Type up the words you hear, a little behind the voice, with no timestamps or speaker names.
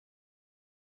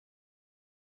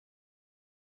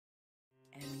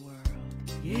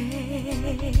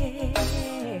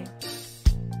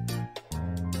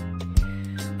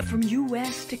From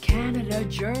US to Canada,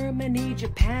 Germany,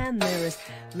 Japan, there is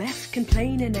less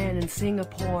complaining, and in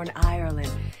Singapore and Ireland,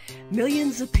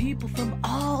 millions of people from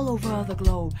all over the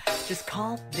globe just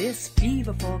call this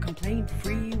fever for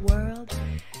complaint-free-world.org.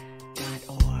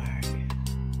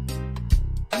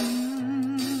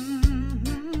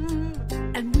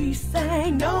 And we say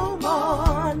no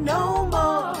more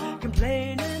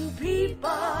complaining people.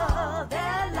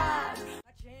 Their lives are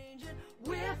changing.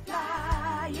 We're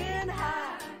flying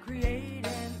high,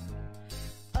 creating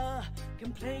a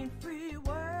complaint-free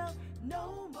world.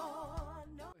 No more.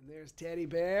 And there's Teddy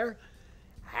Bear.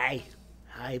 Hi.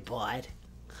 Hi, bud.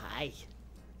 Hi.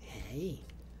 Hey.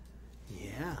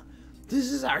 Yeah.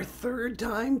 This is our third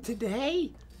time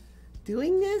today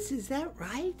doing this. Is that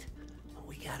right? Well,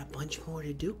 we got a bunch more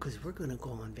to do because we're going to go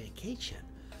on vacation.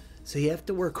 So you have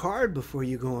to work hard before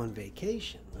you go on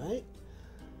vacation, right?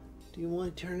 Do you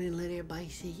want to turn and let everybody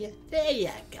see you? There you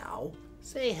go.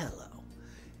 Say hello.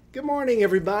 Good morning,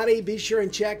 everybody. Be sure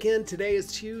and check in. Today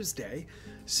is Tuesday.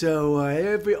 So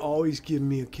always give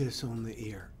me a kiss on the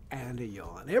ear and a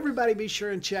yawn. Everybody be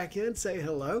sure and check in. Say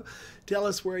hello. Tell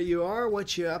us where you are,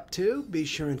 what you're up to. Be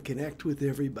sure and connect with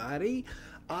everybody.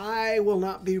 I will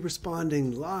not be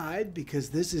responding live because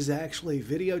this is actually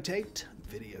videotaped.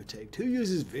 Who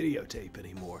uses videotape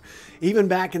anymore? Even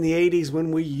back in the 80s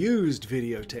when we used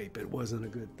videotape, it wasn't a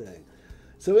good thing.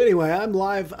 So anyway, I'm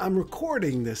live. I'm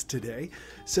recording this today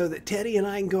so that Teddy and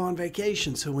I can go on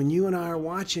vacation. So when you and I are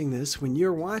watching this, when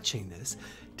you're watching this,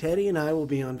 Teddy and I will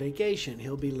be on vacation.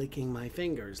 He'll be licking my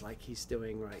fingers like he's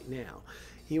doing right now.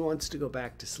 He wants to go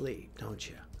back to sleep, don't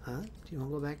you? Huh? Do you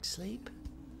want to go back to sleep?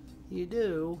 You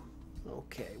do?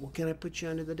 Okay. Well, can I put you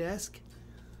under the desk?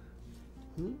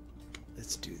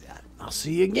 Let's do that. I'll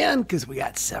see you again because we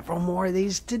got several more of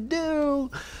these to do.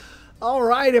 All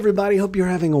right, everybody. Hope you're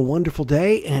having a wonderful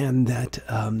day and that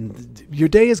your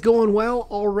day is going well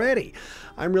already.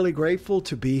 I'm really grateful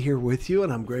to be here with you,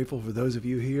 and I'm grateful for those of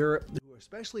you here who are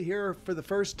especially here for the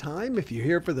first time. If you're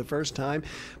here for the first time,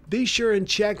 be sure and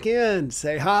check in.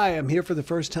 Say, hi, I'm here for the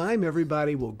first time.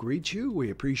 Everybody will greet you.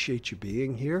 We appreciate you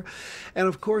being here. And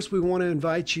of course, we want to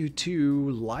invite you to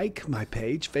like my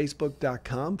page,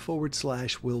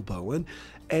 facebook.com/Will Bowen.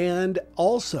 And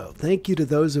also, thank you to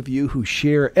those of you who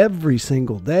share every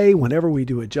single day. Whenever we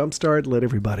do a JumpStart, let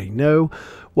everybody know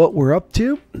what we're up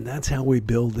to. And that's how we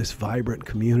build this vibrant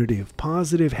community of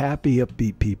positive, happy,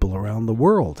 upbeat people around the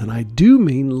world. And I do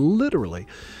mean literally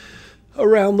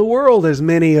around the world, as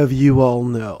many of you all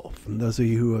know. From those of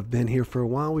you who have been here for a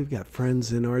while, we've got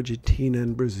friends in Argentina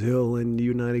and Brazil and the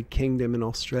United Kingdom and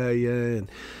Australia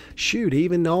and shoot,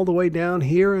 even all the way down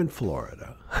here in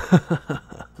Florida.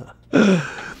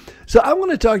 So I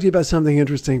want to talk to you about something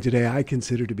interesting today I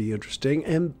consider to be interesting.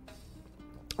 And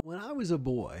when I was a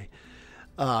boy,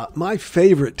 my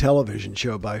favorite television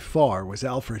show by far was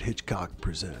Alfred Hitchcock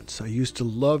Presents. I used to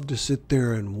love to sit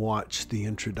there and watch the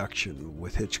introduction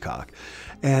with Hitchcock.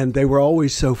 And they were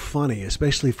always so funny,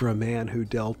 especially for a man who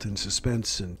dealt in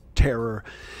suspense and terror.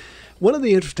 One of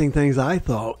the interesting things I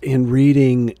thought in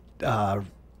reading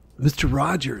Mr.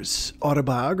 Rogers'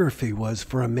 autobiography was,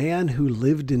 for a man who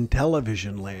lived in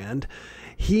television land,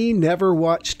 he never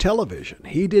watched television.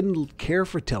 He didn't care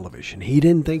for television. He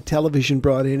didn't think television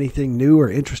brought anything new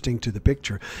or interesting to the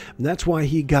picture. And that's why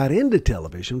he got into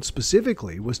television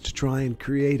specifically, was to try and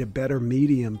create a better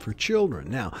medium for children.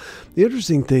 Now, the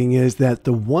interesting thing is that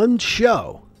the one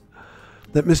show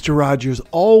that Mr. Rogers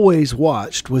always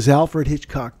watched was Alfred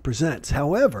Hitchcock Presents.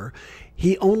 However,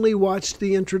 he only watched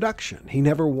the introduction. He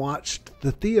never watched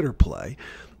the theater play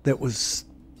that was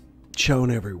shown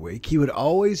every week. He would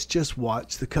always just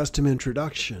watch the custom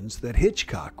introductions that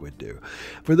Hitchcock would do.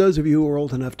 For those of you who are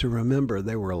old enough to remember,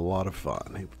 they were a lot of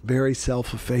fun. Very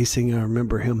self-effacing. I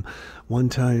remember him one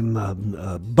time, a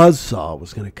buzzsaw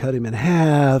was going to cut him in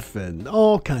half and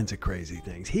all kinds of crazy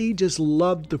things. He just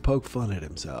loved to poke fun at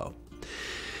himself.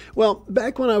 Well,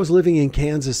 back when I was living in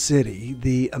Kansas City,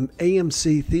 the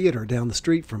AMC theater down the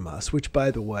street from us, which,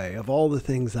 by the way, of all the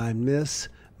things I miss,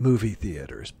 movie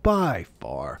theaters, by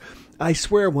far. I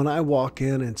swear when I walk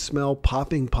in and smell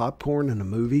popping popcorn in a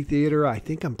movie theater, I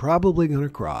think I'm probably going to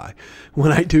cry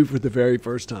when I do for the very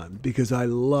first time, because I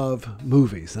love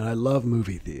movies and I love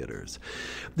movie theaters.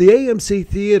 The AMC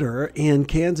theater in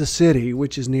Kansas City,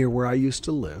 which is near where I used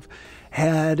to live,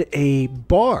 had a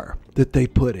bar that they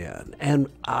put in. And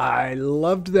I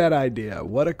loved that idea.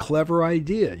 What a clever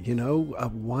idea. You know,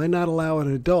 why not allow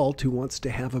an adult who wants to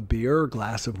have a beer or a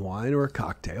glass of wine or a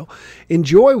cocktail,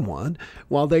 enjoy one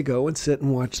while they go and sit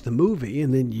and watch the movie,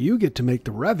 and then you get to make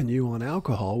the revenue on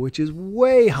alcohol, which is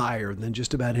way higher than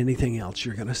just about anything else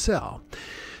you're going to sell.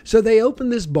 So they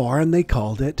opened this bar and they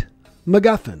called it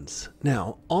MacGuffins.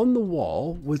 Now, on the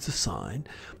wall was a sign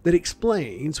that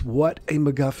explains what a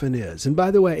MacGuffin is. And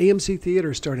by the way, AMC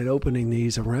Theater started opening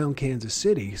these around Kansas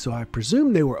City, so I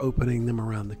presume they were opening them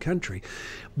around the country.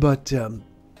 But, of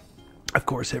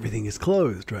course, everything is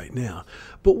closed right now.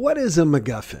 But what is a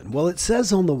MacGuffin? Well, it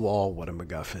says on the wall what a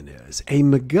MacGuffin is. A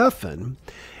MacGuffin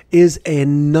is a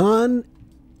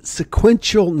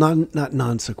non-sequential, not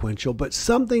non-sequential, but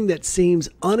something that seems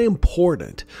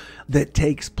unimportant that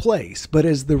takes place. But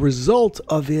as the result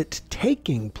of it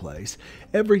taking place,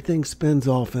 everything spins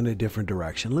off in a different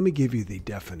direction. Let me give you the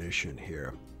definition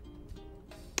here.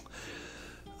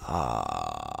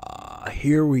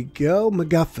 Here we go.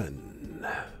 MacGuffin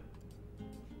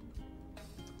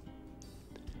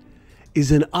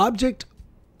is an object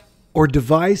or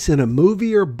device in a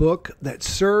movie or book that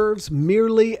serves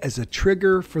merely as a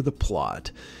trigger for the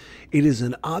plot. It is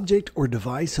an object or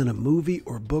device in a movie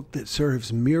or book that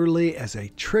serves merely as a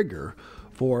trigger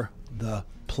for the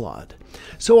plot.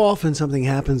 So often something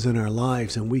happens in our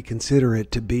lives and we consider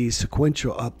it to be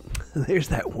sequential. There's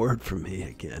that word for me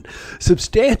again.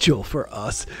 Substantial for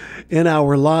us in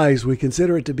our lives. We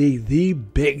consider it to be the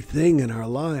big thing in our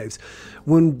lives,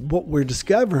 when what we're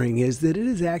discovering is that it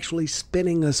is actually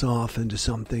spinning us off into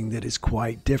something that is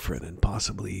quite different and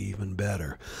possibly even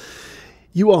better.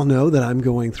 You all know that I'm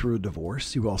going through a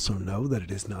divorce. You also know that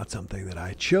it is not something that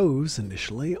I chose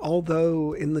initially,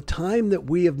 although in the time that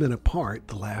we have been apart,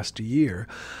 the last year,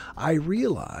 I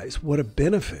realize what a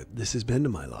benefit this has been to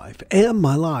my life. And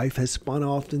my life has spun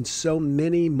off in so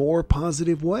many more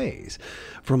positive ways,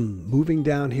 from moving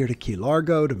down here to Key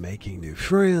Largo, to making new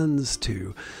friends,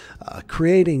 to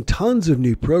creating tons of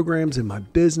new programs in my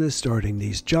business, starting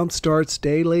these JumpStarts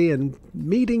daily, and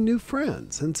meeting new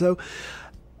friends. And so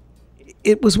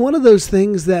it was one of those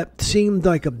things that seemed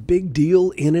like a big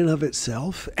deal in and of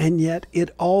itself, and yet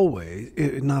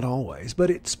not always,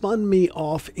 but it spun me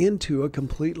off into a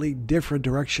completely different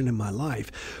direction in my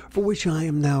life, for which I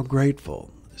am now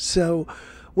grateful. So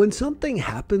when something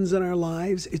happens in our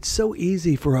lives, it's so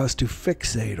easy for us to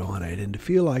fixate on it and to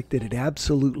feel like that it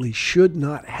absolutely should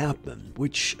not happen,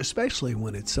 which, especially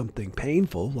when it's something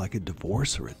painful like a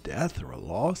divorce or a death or a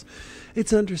loss,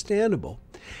 it's understandable.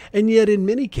 And yet in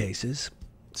many cases,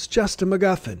 it's just a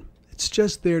MacGuffin. It's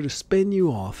just there to spin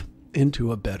you off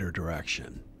into a better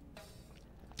direction.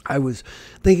 I was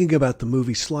thinking about the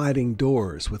movie Sliding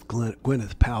Doors with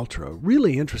Gwyneth Paltrow.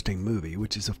 Really interesting movie,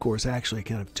 which is, of course, actually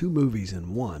kind of two movies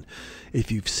in one,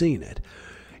 if you've seen it.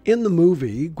 In the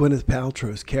movie, Gwyneth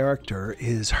Paltrow's character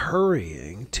is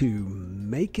hurrying to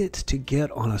make it to get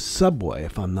on a subway,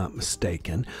 if I'm not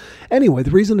mistaken. Anyway,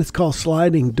 the reason it's called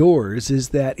Sliding Doors is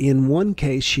that in one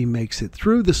case she makes it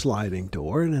through the sliding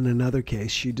door, and in another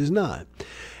case she does not.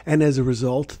 And as a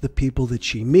result, the people that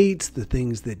she meets, the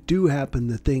things that do happen,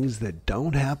 the things that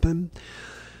don't happen.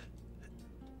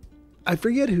 I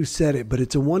forget who said it, but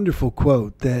it's a wonderful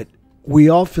quote that we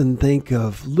often think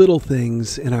of little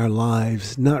things in our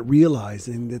lives, not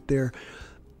realizing that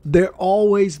they're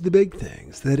always the big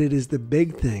things, that it is the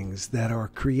big things that are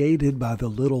created by the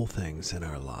little things in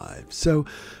our lives. So,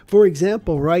 for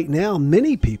example, right now,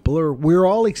 many people we're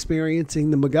all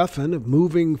experiencing the MacGuffin of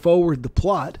moving forward the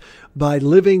plot by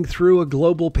living through a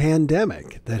global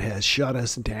pandemic that has shut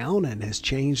us down and has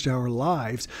changed our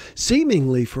lives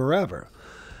seemingly forever.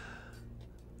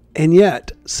 And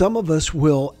yet, some of us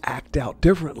will act out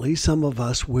differently, some of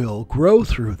us will grow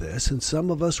through this, and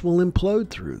some of us will implode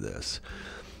through this.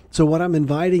 So what I'm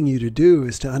inviting you to do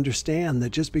is to understand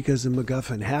that just because a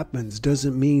MacGuffin happens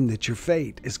doesn't mean that your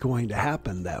fate is going to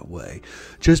happen that way.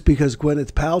 Just because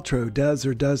Gwyneth Paltrow does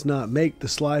or does not make the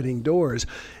sliding doors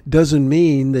doesn't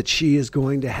mean that she is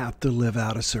going to have to live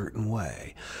out a certain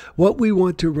way. What we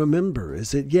want to remember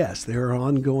is that, yes, there are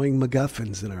ongoing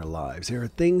MacGuffins in our lives. There are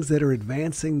things that are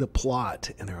advancing the plot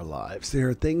in our lives. There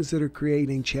are things that are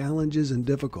creating challenges and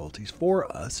difficulties for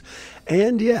us.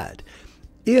 And yet,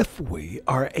 if we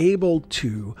are able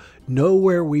to know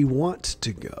where we want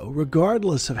to go,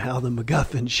 regardless of how the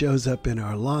MacGuffin shows up in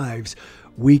our lives,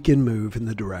 we can move in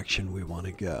the direction we want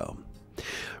to go.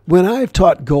 When I've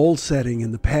taught goal setting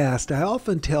in the past, I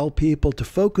often tell people to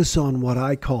focus on what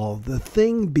I call the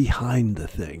thing behind the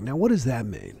thing. Now, what does that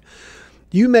mean?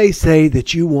 You may say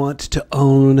that you want to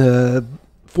own a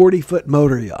 40-foot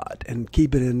motor yacht and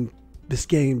keep it in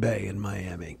Biscayne Bay in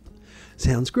Miami.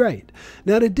 Sounds great.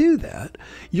 Now, to do that,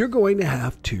 you're going to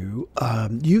have to,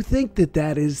 you think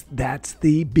that's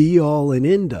the be-all and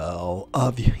end-all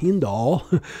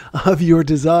of your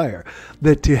desire.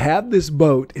 That to have this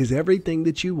boat is everything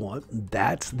that you want.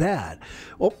 That's that.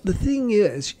 Well, the thing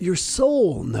is, your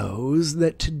soul knows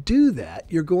that to do that,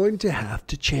 you're going to have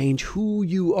to change who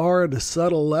you are at a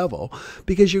subtle level,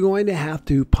 because you're going to have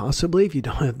to possibly, if you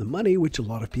don't have the money, which a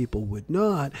lot of people would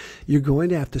not, you're going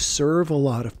to have to serve a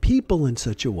lot of people in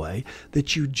such a way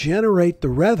that you generate the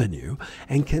revenue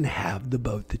and can have the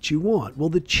boat that you want. Well,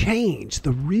 the change,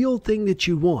 the real thing that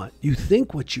you want, you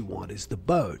think what you want is the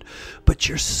boat, but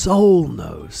your soul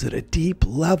knows at a deep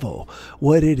level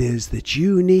what it is that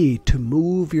you need to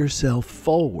move yourself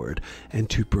forward and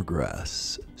to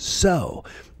progress. So,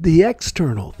 the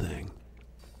external thing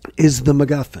is the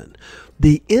MacGuffin.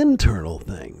 The internal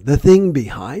thing, the thing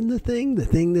behind the thing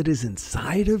that is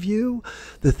inside of you,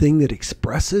 the thing that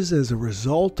expresses as a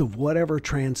result of whatever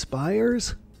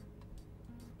transpires,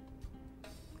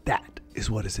 that is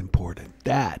what is important.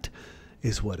 That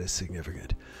is what is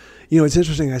significant. You know, it's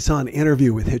interesting. I saw an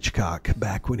interview with Hitchcock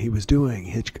back when he was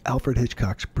doing Alfred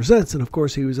Hitchcock's Presents, and of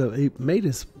course he made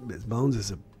his bones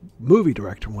as a movie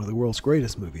director, one of the world's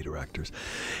greatest movie directors.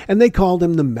 And they called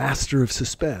him the master of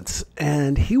suspense.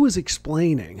 And he was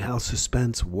explaining how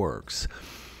suspense works.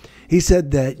 He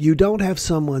said that you don't have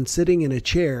someone sitting in a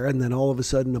chair and then all of a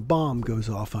sudden a bomb goes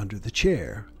off under the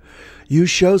chair. You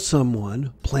show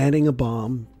someone planting a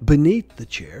bomb beneath the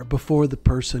chair before the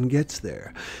person gets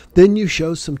there. Then you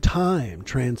show some time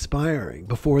transpiring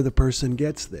before the person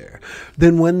gets there.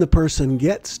 Then when the person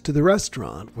gets to the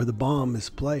restaurant where the bomb is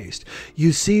placed,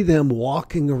 you see them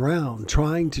walking around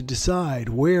trying to decide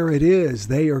where it is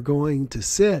they are going to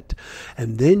sit.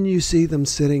 And then you see them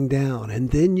sitting down.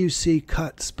 And then you see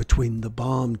cuts between the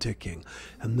bomb ticking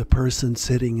and the person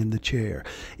sitting in the chair.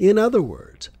 In other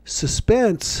words,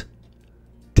 suspense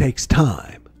takes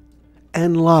time,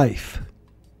 and life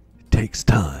takes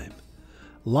time.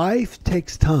 Life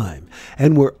takes time,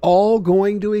 and we're all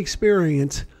going to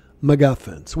experience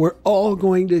MacGuffins. We're all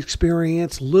going to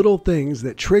experience little things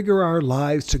that trigger our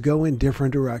lives to go in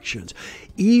different directions.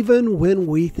 Even when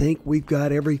we think we've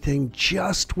got everything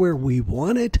just where we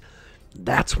want it,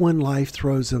 that's when life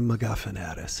throws a MacGuffin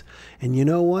at us. And you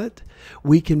know what?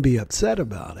 We can be upset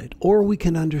about it, or we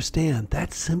can understand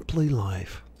that's simply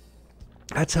life.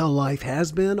 That's how life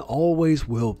has been, always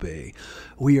will be.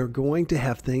 We are going to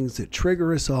have things that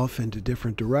trigger us off into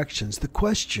different directions. The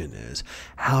question is,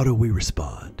 how do we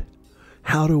respond?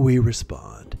 How do we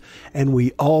respond? And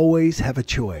we always have a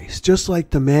choice. Just like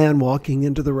the man walking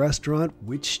into the restaurant,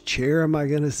 which chair am I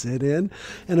going to sit in?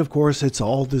 And of course, it's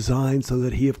all designed so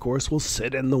that he, of course, will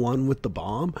sit in the one with the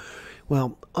bomb.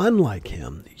 Well, unlike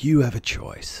him, you have a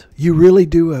choice. You really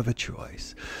do have a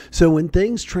choice. So when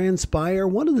things transpire,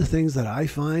 one of the things that I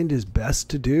find is best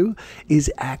to do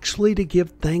is actually to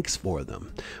give thanks for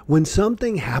them. When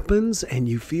something happens and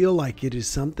you feel like it is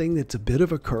something that's a bit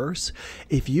of a curse,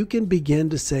 if you can begin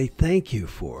to say thank you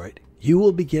for it, you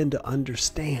will begin to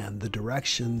understand the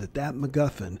direction that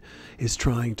MacGuffin is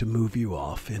trying to move you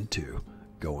off into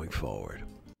going forward.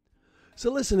 So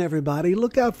listen, everybody,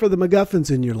 look out for the MacGuffins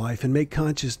in your life and make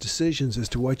conscious decisions as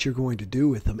to what you're going to do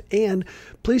with them. And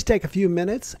please take a few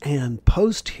minutes and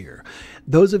post here.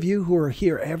 Those of you who are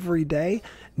here every day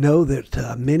know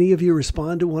that many of you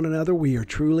respond to one another. We are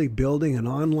truly building an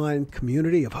online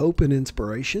community of hope and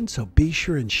inspiration. So be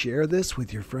sure and share this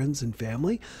with your friends and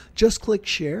family. Just click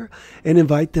share and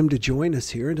invite them to join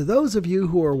us here. And to those of you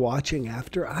who are watching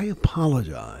after, I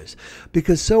apologize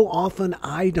because so often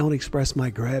I don't express my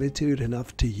gratitude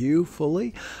enough to you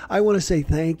fully. I want to say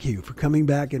thank you for coming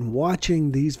back and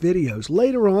watching these videos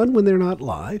later on when they're not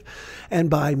live and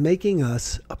by making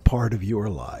us a part of your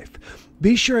life.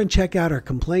 Be sure and check out our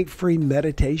complaint-free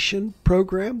meditation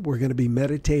program. We're going to be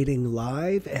meditating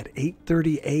live at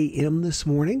 8:30 a.m. this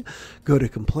morning. Go to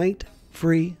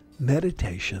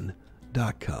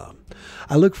complaintfreemeditation.com.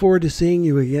 I look forward to seeing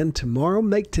you again tomorrow.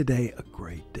 Make today a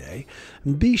great day.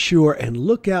 And be sure and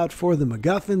look out for the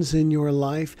MacGuffins in your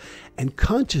life and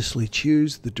consciously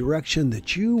choose the direction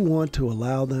that you want to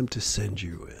allow them to send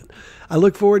you in. I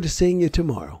look forward to seeing you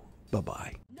tomorrow.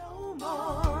 Bye-bye.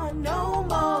 No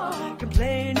more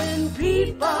complaining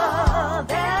people.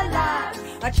 Their lives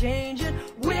are changing.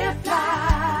 We're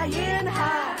flying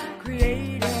high,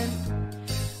 creating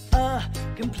a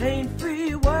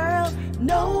complaint-free world.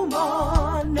 No more